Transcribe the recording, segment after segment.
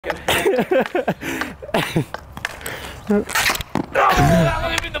Let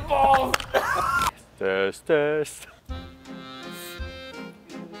me the ball. Test.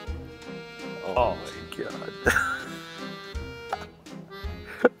 Oh my God.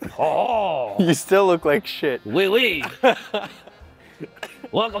 Oh. You still look like shit. Oui.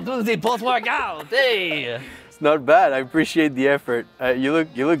 Welcome to the post-workout. Hey. It's not bad. I appreciate the effort. You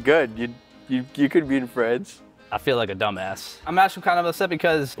look good. You could be in France. I feel like a dumbass. I'm actually kind of upset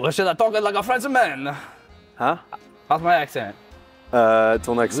because we should have talked like a Frenchman. Huh? How's my accent?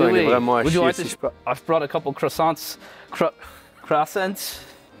 Ton accent est vraiment à Would you chier like si to? je parle. I've brought a couple croissants. Croissants.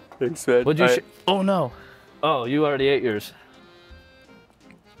 Thanks, man. Would you? Oh no. Oh, you already ate yours.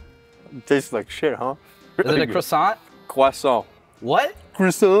 It tastes like shit, huh? Is it a croissant? Croissant. What?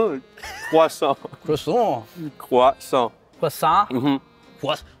 Croissant. Croissant. Croissant. Croissant. Croissant? Mm-hmm.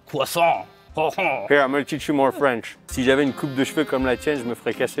 Croissant. Here, I'm gonna teach you more French. Si j'avais une coupe de cheveux comme la tienne, je me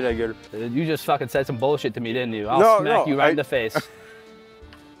ferais casser la gueule. You just fucking said some bullshit to me, didn't you? I'll smack you right in the face.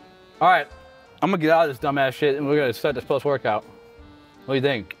 All right, I'm gonna get out of this dumbass shit and we're gonna start this post-workout. What do you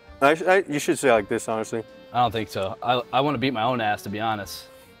think? You should say it like this, honestly. I don't think so. I want to beat my own ass, to be honest.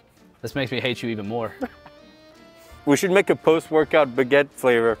 This makes me hate you even more. We should make a post-workout baguette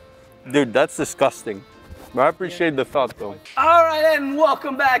flavor. Dude, that's disgusting. But I appreciate the thought, though. All right, and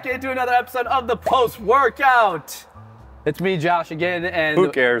welcome back into another episode of the post-workout. It's me, Josh, again, and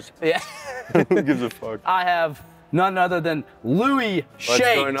who cares? Yeah. Who gives a fuck? I have none other than Louis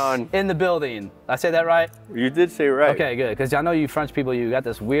Chaix in the building. Did I say that right? You did say right. Okay, good, because I know you French people, you got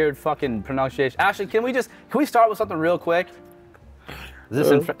this weird fucking pronunciation. Actually, can we start with something real quick? Is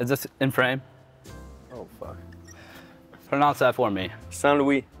this in frame? Oh, fuck. Pronounce that for me. Saint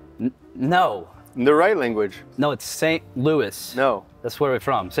Louis. No. In the right language. No, it's St. Louis. No. That's where we're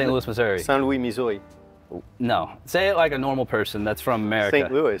from, St. Louis, Missouri. Saint Louis, Missouri. No. Say it like a normal person that's from America.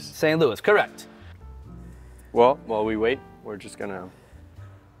 St. Louis. St. Louis, correct. Well, while we wait, we're just gonna...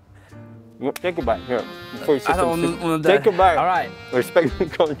 Take a bite, here. Before you say something. Take a bite. All right. Respect the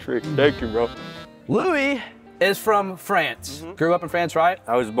country. Thank you, bro. Louis is from France. Grew up in France, right?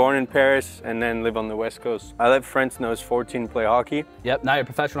 I was born in Paris and then live on the West Coast. I left France when I was 14 to play hockey. Yep, now you're a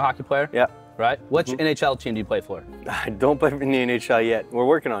professional hockey player? Yeah. Right? Which NHL team do you play for? I don't play in the NHL yet. We're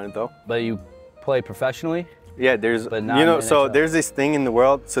working on it though. But you play professionally? Yeah, there's, but not so there's this thing in the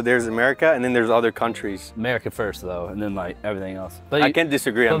world. So there's America and then there's other countries. America first though, and then like everything else. But I can't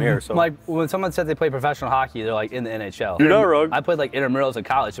disagree, I'm here, so. Like when someone says they play professional hockey, they're like in the NHL. You're not wrong. I played like intramurals in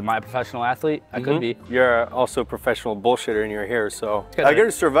college. Am I a professional athlete? I could be. You're also a professional bullshitter and you're here, so. I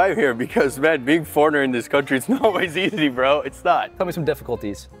gotta survive here because man, being foreigner in this country, it's not always easy, bro. It's not. Tell me some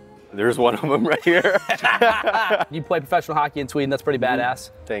difficulties. There's one of them right here. You play professional hockey in Sweden, that's pretty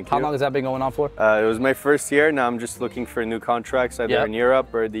badass. Thank you. How long has that been going on for? It was my first year, now I'm just looking for new contracts either in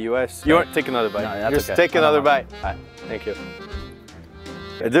Europe or the US. You want to take another bite? No, that's just take another bite. All right. Thank you.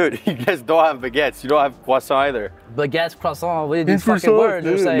 Dude, you guys don't have baguettes, you don't have croissant either. Baguettes, croissant, what are these fucking words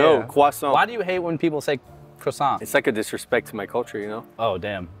you're saying? No, croissant. Why do you hate when people say croissant? It's like a disrespect to my culture, you know? Oh,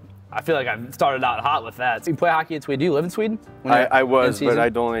 damn. I feel like I started out hot with that. So you play hockey in Sweden. Do you live in Sweden? I was, but I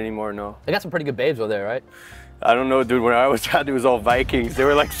don't anymore, no. They got some pretty good babes over there, right? I don't know, dude. When I was out, it was all Vikings. They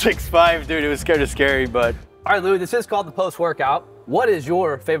were like 6'5", dude. It was kind of scary, but... All right, Louis, this is called the post-workout. What is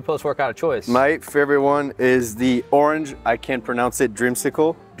your favorite post-workout of choice? My favorite one is the orange, I can't pronounce it,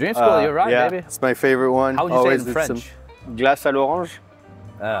 dreamsicle. Dreamsicle, you're right, yeah, baby. It's my favorite one. How would you say it in French? Glace à l'orange.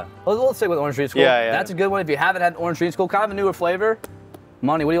 Let's stick with orange dreamsicle. Yeah. That's a good one. If you haven't had orange dreamsicle, kind of a newer flavor.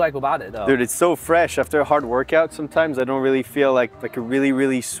 Money, what do you like about it, though? Dude, it's so fresh. After a hard workout, sometimes I don't really feel like a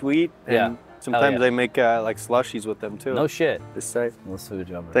really sweet. And sometimes I make like slushies with them too. No shit. This side. Let's do a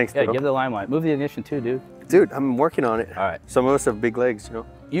jumper. Thanks, Yeah, bro. give the limelight. Move the ignition too, dude. Dude, I'm working on it. All right. Some of us have big legs, you know.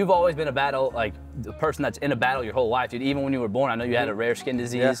 You've always been a battle, like the person that's in a battle your whole life, dude. Even when you were born, I know you had a rare skin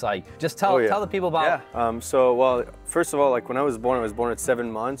disease. Like, just tell the people about. Yeah. Well, first of all, like when I was born at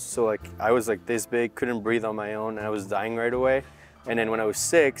 7 months. So like I was like this big, couldn't breathe on my own, and I was dying right away. And then when I was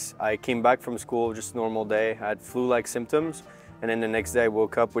 6, I came back from school, just a normal day. I had flu-like symptoms. And then the next day I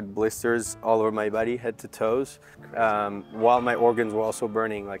woke up with blisters all over my body, head to toes, while my organs were also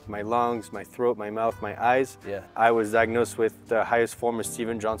burning, like my lungs, my throat, my mouth, my eyes. Yeah. I was diagnosed with the highest form of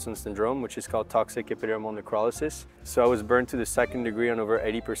Stevens-Johnson syndrome, which is called toxic epidermal necrolysis. So I was burned to the 2nd degree on over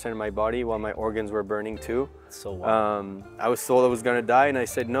 80% of my body while my organs were burning too. So wow. I was told I was gonna die, and I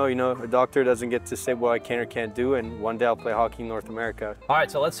said, no, you know, a doctor doesn't get to say what I can or can't do, and one day I'll play hockey in North America. All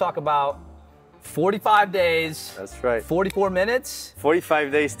right, so let's talk about 45 days. That's right. 44 minutes.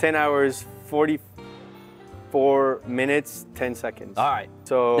 45 days, 10 hours, 44 minutes, 10 seconds. All right.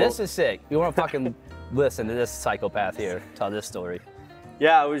 So this is sick. You want to fucking listen to this psychopath here tell this story.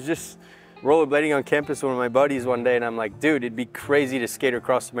 Yeah, I was just rollerblading on campus with one of my buddies one day, and I'm like, dude, it'd be crazy to skate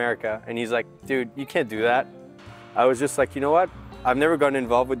across America. And he's like, dude, you can't do that. I was just like, you know what? I've never gotten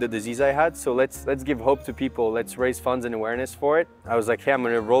involved with the disease I had, so let's give hope to people. Let's raise funds and awareness for it. I was like, hey, I'm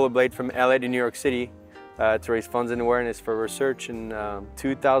gonna rollerblade from LA to New York City to raise funds and awareness for research, and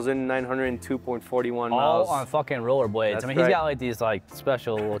 2,902.41 miles. All on fucking rollerblades. That's I mean, he's right. got like these like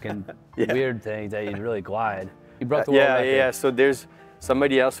special looking Yeah. weird things that you really glide. You broke the world Yeah, record. yeah. So there's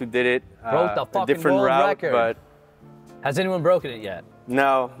somebody else who did it. Broke the fucking a different world route, record. but Has anyone broken it yet?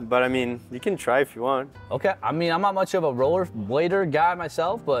 no. But I mean, you can try if you want. Okay. I mean, I'm not much of a rollerblader guy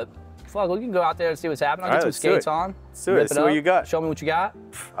myself, but fuck, we can go out there and see what's happening. I'll All get right, some let's do skates it. on. Let's do it. rip Let's see what up, you got. Show me what you got.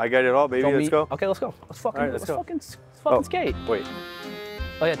 I got it all, baby. Show Let's me. go. Okay, let's go. Let's fucking, All right, let's let's go. fucking Oh, skate. Wait.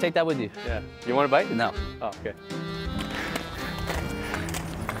 Oh yeah, take that with you. Yeah. You want a bite? No. Oh, okay.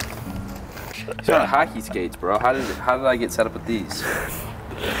 These are hockey skates, bro. How did I get set up with these?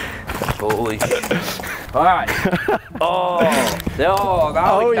 Holy shit. All right. Oh,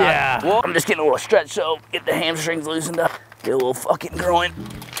 now we got yeah. it. Well, I'm just getting a little stretch, so get the hamstrings loosened up. Get a little fucking groin.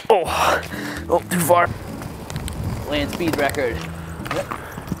 Oh, too far. Land speed record.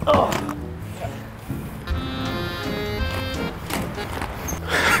 Oh.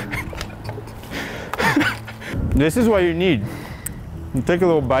 This is what you need. You take a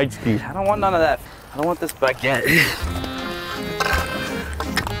little bite ski. I don't want none of that. I don't want this baguette.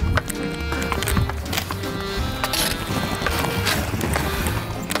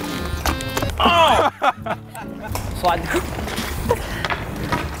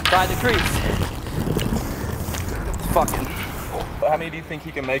 Slide the crease. Fucking. How many do you think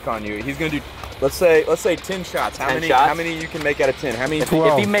he can make on you? He's gonna do, let's say 10 shots. How 10 many? shots? How many you can make out of 10? How many? If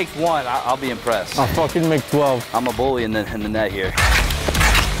he makes one, I'll be impressed. I'll fucking make 12. I'm a bully in the net here.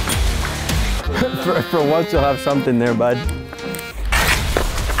 For once, you'll have something there, bud.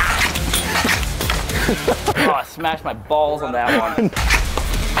 Oh, I smashed my balls on that one.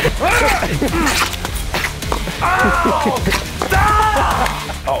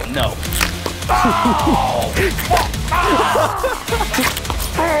 Oh no.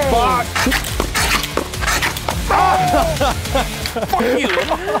 Fuck. Fuck you.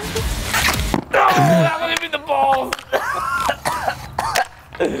 No, that would hit me in the balls.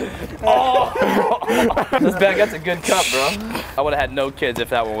 Oh. This baguette's a good cup, bro. I would have had no kids if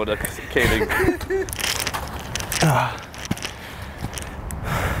that one would have came in.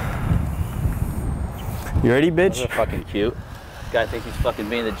 You ready, Those bitch? are fucking cute. This guy thinks he's fucking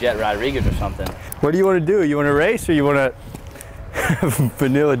being the Jet Rodriguez or something. What do you want to do? You want to race or you want to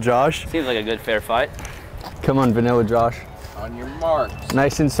Vanilla Josh? Seems like a good fair fight. Come on, Vanilla Josh. On your marks.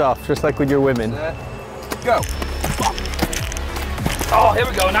 Nice and soft, just like with your women. Set, go. Oh, here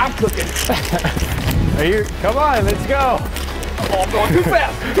we go. Now I'm cooking. Are you? Come on, let's go. Oh, I'm going too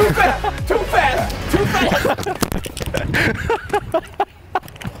fast. Too fast. Too fast. Too fast.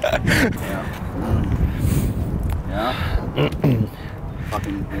 Yeah.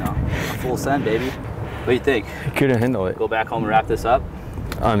 Fucking, full send, baby. What do you think? Couldn't handle it. Go back home and wrap this up?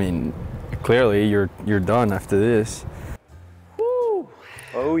 I mean, clearly you're done after this. Woo.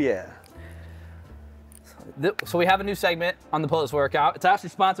 Oh yeah. So we have a new segment on the post-workout. It's actually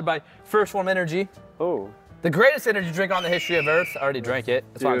sponsored by Phorm Energy. Oh. The greatest energy drink on the history of Earth. I already drank it.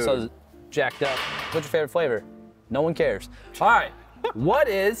 That's why I'm so jacked up. What's your favorite flavor? No one cares. All right. What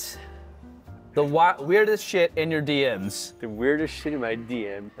is the weirdest shit in your DMs? The weirdest shit in my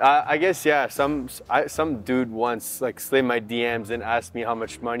DM. I guess yeah. Some dude once like slid my DMs and asked me how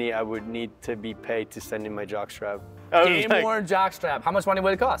much money I would need to be paid to send in my jockstrap. Game worn jockstrap. How much money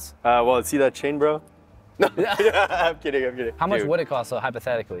would it cost? Well, see that chain, bro? No, I'm kidding. How much Dude. would it cost, though,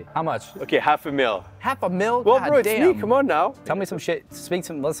 hypothetically? How much? Okay, $500,000. $500,000? Well, God bro, it's damn. me. Come on now. Tell me some shit.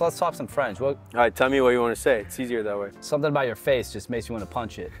 Let's talk some French. All right, tell me what you want to say. It's easier that way. Something about your face just makes you want to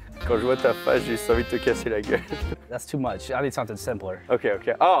punch it. Quand je vois ta face, j'ai envie de te casser la gueule. That's too much. I need something simpler. Okay.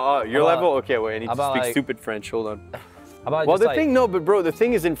 Oh, your level? Okay, wait, I need to about, speak like- stupid French. Hold on. How about Well, just the thing, no, but bro, the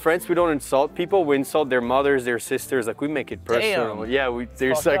thing is in France, we don't insult people. We insult their mothers, their sisters. Like, we make it personal. Damn. Yeah,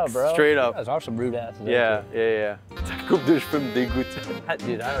 there's fucked like up, bro. straight You up. guys are some rude asses. Yeah. Ta coupe de cheveux me dégoûte.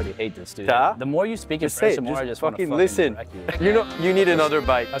 Dude, I already hate this dude. Ta? The more you speak in Just say French, it. the more I Just just want to fucking listen. wreck you. You know, you need another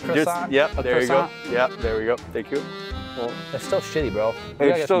bite. A croissant? Yep, A there we go. croissant? Yep, there we go. Thank you. Well, They're still shitty, bro. We It's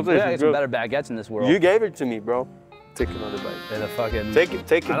gotta still get some good. better baguettes in this world. you gave it to me, bro. Take another bite. They're the fucking... Take a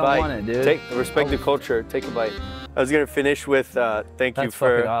I don't bite. want it, dude. Respect the culture. Take a bite. I was gonna finish with thank you That's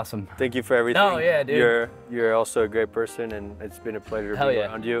for fucking awesome. Thank you for everything. No, yeah, dude. You're also a great person, and it's been a pleasure Hell being yeah.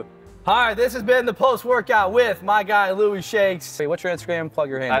 around you. All right, this has been the post-workout with my guy, Louis Chaix. Wait, what's your Instagram? Plug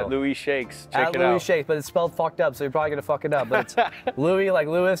your handle. At Louis Chaix. Check At it Louis out. Chaix, but it's spelled fucked up, so you're probably gonna fuck it up. But it's Louis like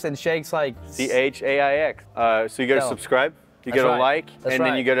Louis and Chaix like Chaix. So you gotta subscribe, you That's gotta right. like, That's and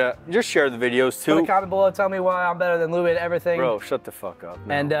then right. you gotta just share the videos too. Put a comment below, tell me why I'm better than Louis at everything. Bro, shut the fuck up.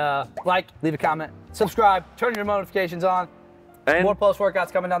 No. And like, leave a comment, subscribe, turn your notifications on. And More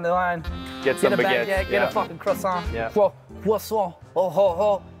post-workouts coming down the line. get some Get a baguettes. baguette, get a fucking croissant. Yeah. Croissant. Oh, ho,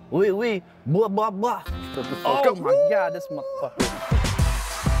 ho. Oui, oui. Blah, blah, blah. Oh my God, this motherfucker.